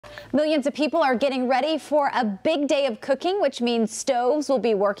Millions of people are getting ready for a big day of cooking, which means stoves will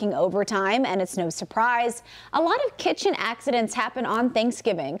be working overtime, and it's no surprise. A lot of kitchen accidents happen on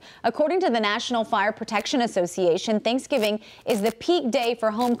Thanksgiving. According to the National Fire Protection Association, Thanksgiving is the peak day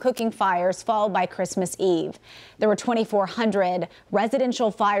for home cooking fires, followed by Christmas Eve. There were 2,400 residential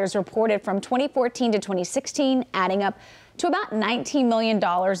fires reported from 2014 to 2016, adding up to about $19 million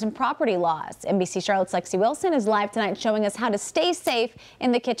in property loss. NBC Charlotte's Lexi Wilson is live tonight showing us how to stay safe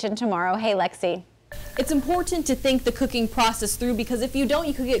in the kitchen tomorrow. Hey, Lexi. It's important to think the cooking process through because if you don't,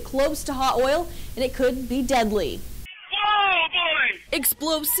 you could get close to hot oil and it could be deadly. Oh boy!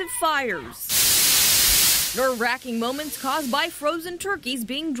 Explosive fires. Nerve-wracking moments caused by frozen turkeys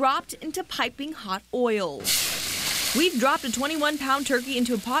being dropped into piping hot oil. We've dropped a 21-pound turkey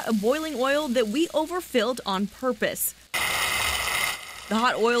into a pot of boiling oil that we overfilled on purpose. The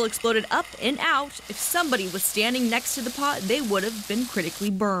hot oil exploded up and out. If somebody was standing next to the pot, they would have been critically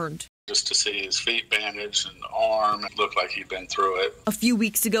burned. Just to see his feet bandaged and arm, it looked like he'd been through it. A few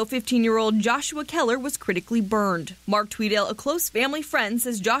weeks ago, 15-year-old Joshua Keller was critically burned. Mark Tweedale, a close family friend,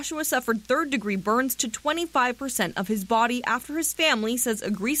 says Joshua suffered third-degree burns to 25% of his body after his family says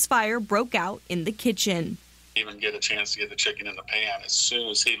a grease fire broke out in the kitchen. Even get a chance to get the chicken in the pan. As soon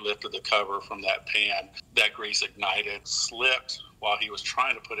as he lifted the cover from that pan, that grease ignited, slipped while he was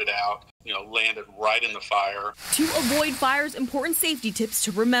trying to put it out, landed right in the fire. To avoid fires, important safety tips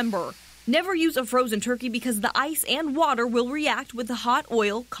to remember. Never use a frozen turkey because the ice and water will react with the hot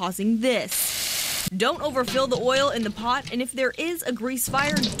oil, causing this. Don't overfill the oil in the pot, and if there is a grease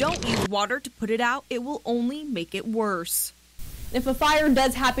fire, don't use water to put it out. It will only make it worse. If a fire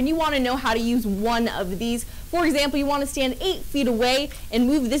does happen, you want to know how to use one of these. For example, you want to stand 8 feet away and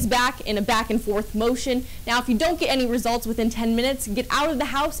move this back in a back and forth motion. Now, if you don't get any results within 10 minutes, get out of the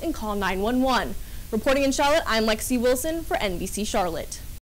house and call 911. Reporting in Charlotte, I'm Lexi Wilson for NBC Charlotte.